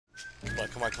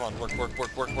Come on.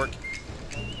 Work.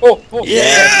 Oh,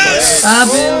 Yes! I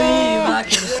believe I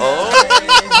can fly.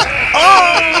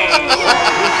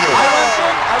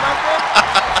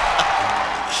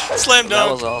 I went Slam dunk.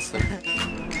 That was awesome.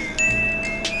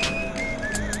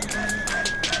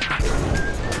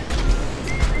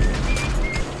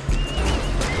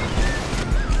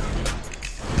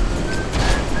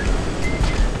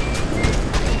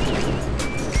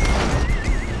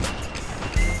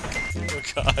 Oh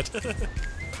god.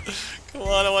 Come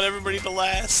on, I want everybody to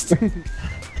last.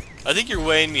 I think you're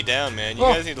weighing me down, man. You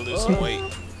guys need to lose some weight.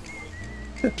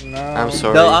 no. I'm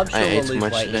sorry. No, I'm sure I ate we'll too lose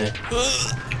much weight. today.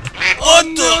 What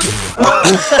the?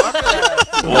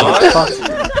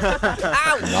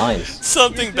 Nice.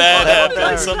 Something bad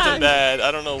happened. Something bad.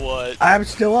 I don't know what. I'm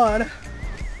still on.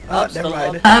 Oh, never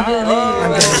mind. I believe.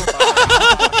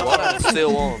 I'm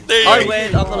still on. There you I go.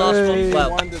 win, I'm the last one. Well,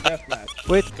 Won the deathmatch.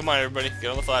 Come on, everybody. Get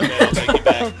on the flatbed. I'll take you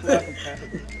back.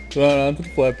 Come on, onto the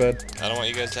flatbed. I don't want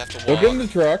you guys to have to Go walk. get in the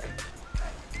truck.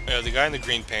 Yeah, the guy in the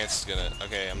green pants is gonna...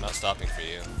 Okay, I'm not stopping for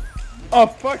you. Oh,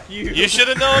 fuck you. You should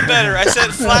have known better. I said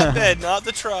flatbed, not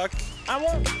the truck. I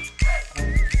won't.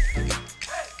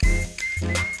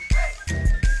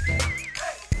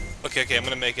 Okay, I'm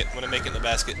gonna make it. I'm gonna make it in the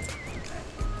basket.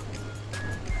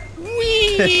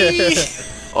 Whee!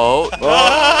 Oh.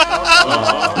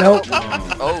 Nope.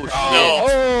 Oh shit. No.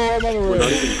 Oh, I'm on the roof.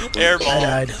 I Airball.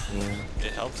 died.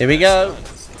 It helps. Here we go.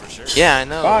 For sure. Yeah, I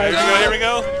know. Bye. Here we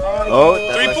go.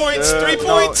 Oh, 3 points. 3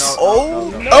 points. Oh.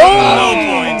 No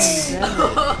points.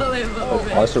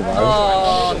 I survived.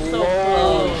 Oh, so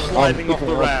close. Sliding off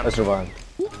the ramp. I survived.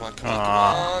 Come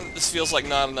on. This feels like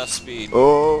not enough speed.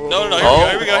 Oh. No.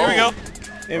 Here we go.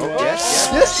 Yes.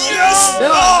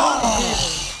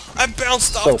 Oh! I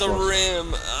bounced off the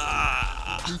rim.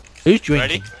 Who's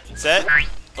Ready? Set.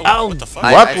 Oh. What the fuck?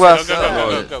 What was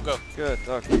Go. Good,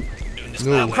 okay. Doing this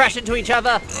now. Crash into each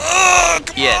other. Oh,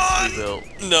 come Yes, on. we will.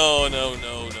 No.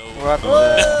 What happened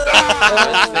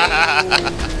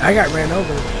I got ran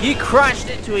over. You crashed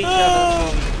into each other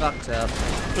before we fucked up.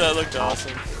 That looked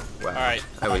awesome. Wow. Alright,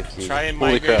 I will see. try and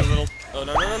Holy migrate a crap. little. Oh,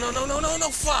 no,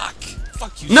 fuck!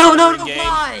 Fuck you, No, stupid game.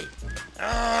 why?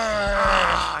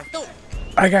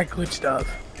 I got glitched up.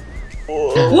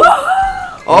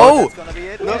 Oh. That's gonna be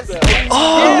it.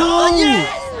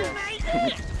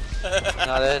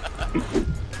 Not it.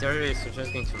 There is, I'm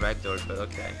just going to ragdoor, but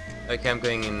okay. Okay, I'm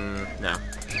going in now.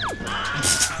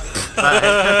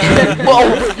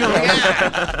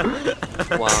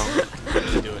 Wow.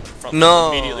 Do it. Front No.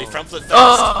 flip immediately. Front flip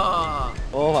fast.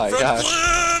 Oh my Front gosh.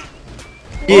 flip!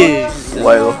 Yes.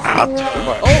 Well, Oh, I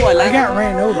I like got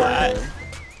ran over. Alright.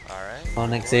 Oh,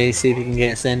 next see if you can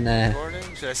get us in there. Recording.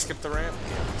 Should I skip the ramp?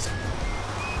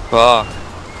 Fuck.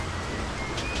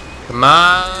 Come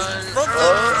on. Front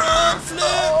flip!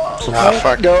 ah,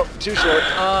 fuck. No, too short.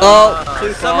 Oh,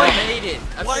 someone made it.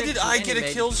 Why did I get a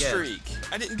kill streak?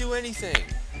 I didn't do anything.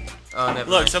 Oh, never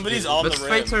Look, mind. somebody's on But the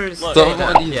rim. Spectres Look. stay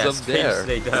Someone down. is Yeah, up Spectres there.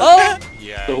 stay down. Oh!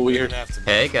 Yeah, So you weird. don't have to.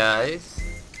 Hey guys.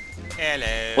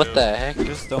 Hello. What the heck?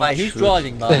 Just don't Wait, who's shoot.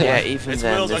 driving by? Yeah, even It's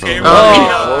then. Wheels. there's Okay, no- we're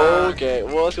Oh. Okay,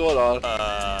 what's going on?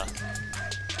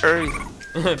 Hurry.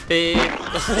 Big.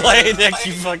 Play next,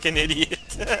 you fucking idiot.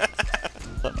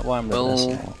 Don't know why I'm Well,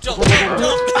 doing this. Jump.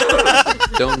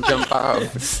 don't jump out.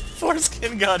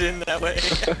 Foreskin got in that way.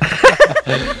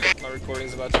 My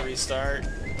recording's about to restart.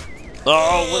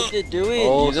 Oh, what's it doing?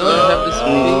 Oh, You don't have the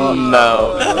speed.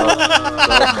 No.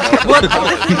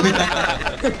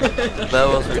 That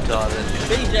was retarded.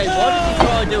 BJ, why did you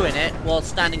try doing it while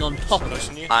standing on top of it?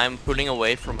 Pushing you? I'm pulling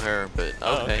away from her, but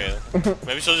Oh, okay. okay.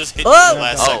 Maybe she'll just hit you Oh! in the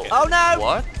last second. Oh no!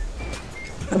 What?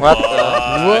 What the?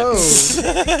 Whoa!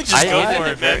 Just I go hit for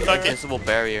an it, man. Fuck it. invincible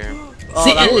barrier. Oh,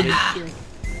 See,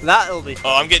 that'll be.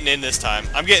 Oh, I'm getting in this time.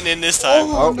 I'm getting in this time.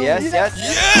 Oh, yes.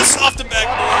 Yes! Off the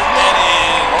backboard and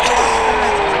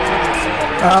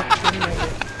in!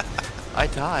 I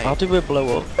died. How did we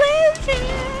blow up?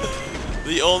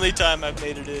 The only time I've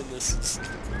made it in this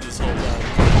whole time.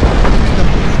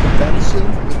 Benson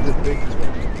is the biggest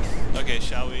one. Okay,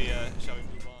 shall we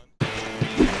move on?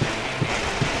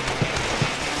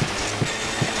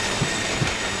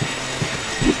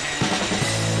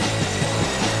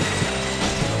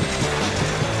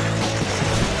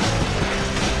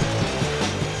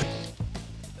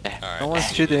 No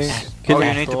one's shooting. Can Oh, you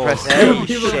you need to go? press Hey, A.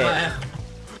 shit.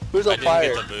 Who's I on didn't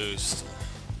fire? get the boost.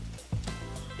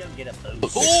 Don't get a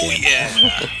boost. Oh yeah!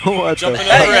 What Jumping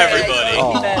the over everybody. Be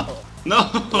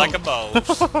careful. Like a bow.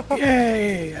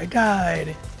 Yay! I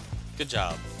died. Good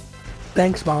job.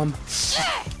 Thanks, Mom.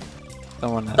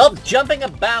 Someone else. Stop jumping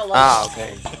about like Ah,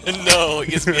 okay. No, it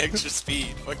gives me extra speed.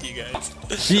 Fuck you guys.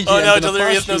 GG, Oh no, I'm gonna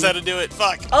Delirious pass knows you. how to do it.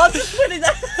 Fuck. Oh, just winning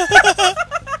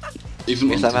that! Even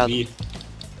Yes, on I'm out. TV,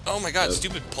 Oh my god,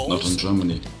 stupid not in poles.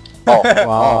 Germany. Oh,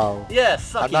 wow. Yeah,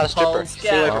 suck not a you stripper. Poles. Stay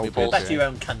Get away out. from me, Go back Poles. to your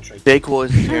own country. Jake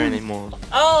wasn't here anymore.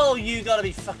 Oh, you gotta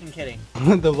be fucking kidding.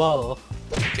 The wall.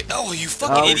 Oh, you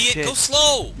fucking Oh, idiot. shit. Go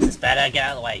slow. It's better, get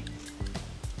out of the way.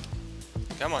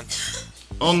 Come on.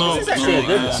 Oh no, This is actually a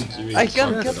good no, one. TV. I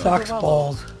can't That get sucks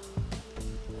balls.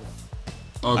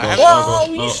 Oh I god, have- oh Whoa,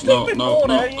 god, you no, stupid no, no, border,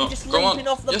 no, you're no, just come on. leaping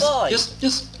off the Yes, bike.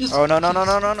 yes. Oh no no no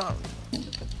no no no.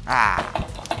 Ah.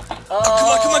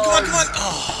 Oh, Come on.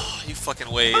 Oh, you fucking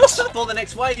waves. For the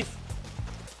next wave.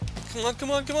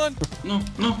 Come on. No,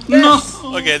 no, Yes.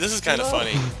 no. Okay, this is kind of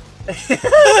funny.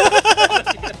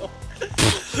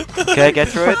 Okay, get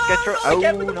through it. Get through.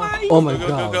 Get Oh with the no. wave. Oh my Go.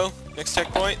 god. Next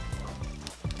checkpoint.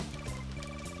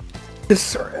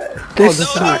 This No,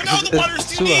 sucks. no, the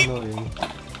water's too deep. annoying.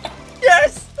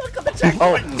 Yes! Look at the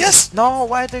checkpoint! Yes. No,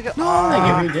 why did they go?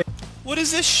 Ah. What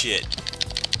is this shit?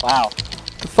 Wow.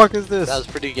 The fuck is this? That was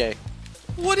pretty gay.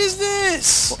 What is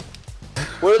this?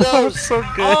 What are those? so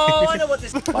good. Oh, I know what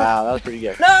this... Wow, that was pretty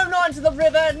gay. No, not into the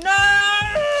river! No!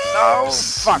 Oh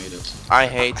fuck. Made it. I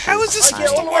hate How this. is this I get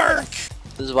supposed to all the way work?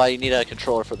 This is why you need a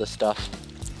controller for this stuff.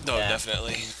 No, Yeah.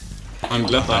 definitely. I'm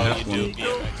glad I How have you do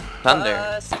one. BMX.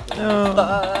 Thunder.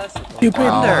 Stupid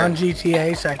Wow.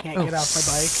 non-GTA, so I can't get off my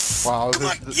bike. Wow, Come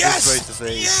on. this Yes. race is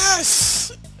a...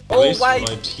 Yes. Oh, Race wait!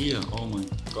 right here. Oh my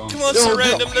god. Come on, No,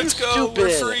 Surrandom, no, let's you go. We're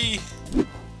stupid. free.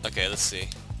 Okay, let's see.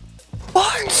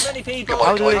 Many people.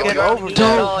 How do we get over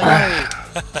there?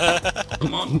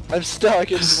 Come on. I'm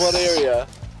stuck in one area.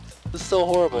 This is so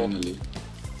horrible. Finally.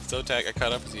 Zotac, I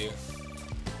caught up with you.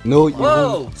 No, you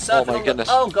Whoa! Oh my goodness.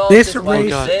 Oh god, This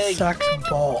one's race big. sucks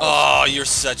balls. Oh, you're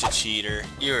such a cheater.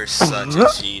 You're such a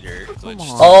cheater. Glitched.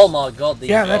 Oh my god, these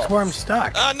Yeah, that's dogs. where I'm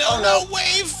stuck. No, Oh, no, no.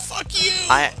 wave. Fuck you.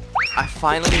 I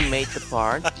finally made the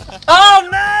part. Oh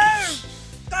no!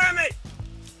 Damn it!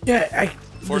 Yeah,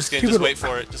 Foreskin, the just stupid- wait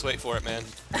for it. Just wait for it, man.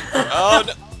 Oh,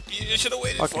 no. You should have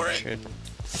waited for it.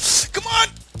 Shit. Come on.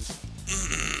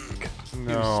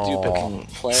 Stupid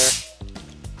player.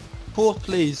 Poor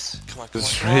please. Come on.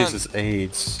 This race is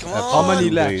AIDS. Come How on. many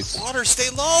laps? Water, stay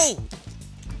low.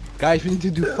 Guys, we need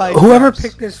to do 5 Whoever laps.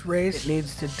 picked this race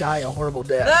needs to die a horrible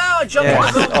death. No, I jumped Yeah.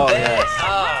 on the wrong Oh, bit. yeah.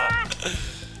 Ah.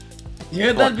 You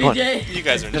heard that, BJ? You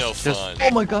guys are no Just- fun.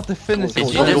 Oh my god, the finish Did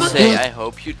was you so just good. say I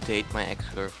hope you date my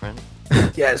ex-girlfriend?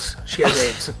 Yes, she has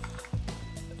AIDS.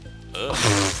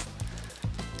 Ugh,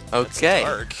 Okay.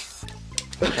 dark.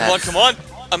 Come on.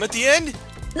 I'm at the end.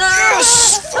 No!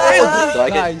 Yes! So I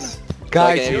get,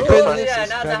 Guys, Okay, you you're finish Oh this yeah,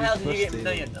 now the very hell did you get... No,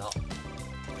 frustrating. you're not.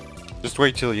 Just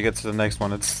wait till you get to the next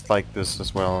one. It's like this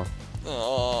as well.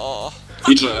 Oh.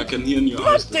 Teacher, I can hear in your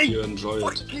eyes that you enjoy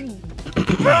it.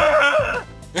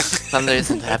 Thunder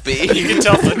isn't happy. You can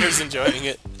tell Thunder's enjoying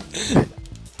it.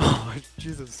 Oh,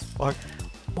 Jesus fuck.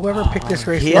 Whoever picked this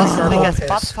race He needs has to something go as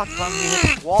piss. fuck when we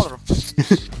hit water.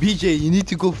 BJ, you need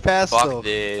to go faster. Fuck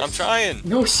this. I'm trying.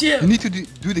 No shit. You need to do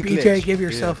the glitch. BJ, give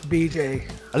yourself a BJ.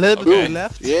 A little bit Okay. to the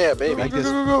left. yeah, baby. Like this.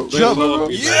 Wait, Jump. hold up,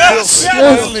 Yes!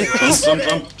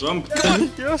 Jump.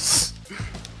 Yes!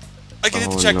 I can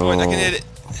hit the checkpoint. I can hit it.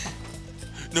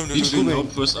 No. BJ, no,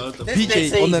 press alt. This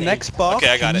bit's BJ, on the easy. next part, Okay,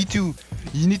 I got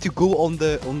you need to go on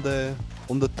the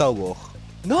tower.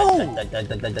 No.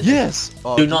 Yes.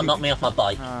 Oh, Do not knock me off my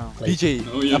bike. please. BJ,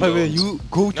 No, you Abba, will don't. you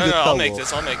go to No, the tower? I'll make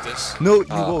this. No, you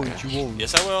Oh, won't. You won't.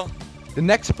 Yes, I will. The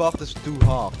next part is too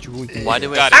hard. You won't. Why do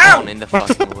we Got have it. phone in the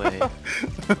fucking way?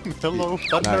 Hello,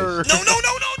 Thunder! No,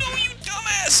 you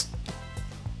dumbass!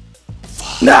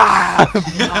 Nah!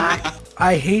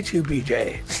 I hate you,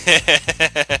 BJ.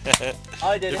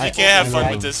 I did If it. you can't have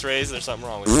fun with this race, there's something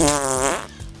wrong with you.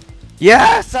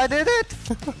 Yes, I did it.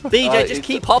 BJ, just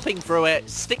keep hopping through it.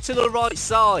 Stick to the right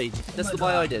side. That's the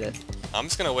way I did it. I'm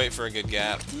just gonna wait for a good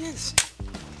gap.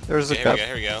 There's a Okay, cup.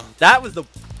 here we go. That was the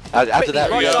After that,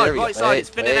 right there side, we go. right side. It's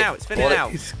spinning out. It's spinning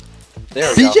out.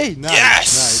 There we go. BJ, nice.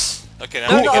 Yes! Okay, now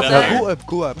No, we not get up up there. there.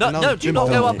 Go up. No, Now no, do jump not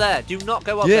go down. up there. Do not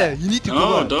go up Yeah, there. you need to go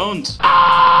No, up. don't.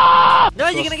 No,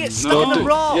 you're gonna get stuck No. in the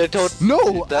rock. Yeah, don't. No,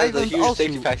 I That's a don't huge also.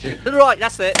 safety factor. To the right,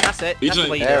 that's it. That's the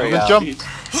way you BJ, There we do it. go. Jump.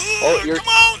 Oh, you're- Come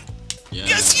on! Yeah.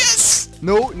 Yes!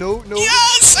 No.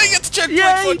 Yes! I get the checkpoint.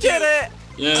 Yeah, you fuck did it.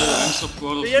 Yeah, I'm so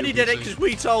proud of He you. only did it BJ. because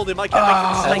we told him I can make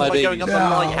a mistake my by going up baby. a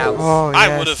lighthouse. Oh,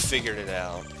 I would have figured it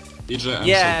out. BJ, I'm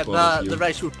Yeah, so proud but of you. the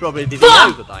race would probably be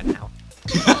over by now.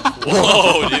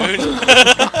 Whoa, dude.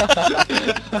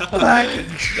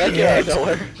 That came out of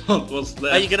nowhere. What was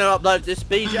that? Are you gonna upload this,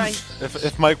 BJ?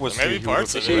 If Mike was Maybe here, he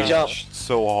parts would of have it. jumped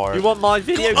so hard. You want my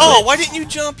video? Oh, why didn't you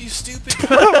jump, you stupid?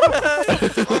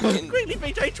 Fucking- Quickly,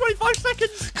 BJ, 25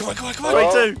 seconds. Come on, come on, come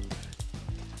on. 22.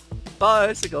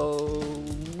 Bicycle.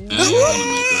 Yeah, I'm gonna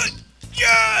make it.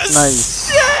 Yes!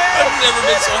 Nice. I've never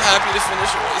been so happy to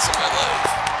finish a race in my life.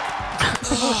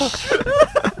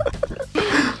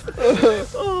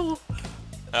 Oh.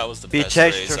 That was the Be best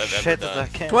chased race or I've ever shit done. that I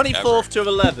can. 24th to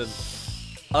 11.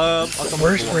 The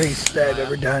worst race that I've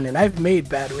ever done, and I've made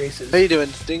bad races. How you doing,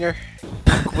 Stinger?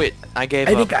 Quit. I gave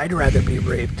I up. think I'd rather be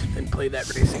raped than play that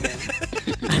race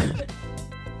again.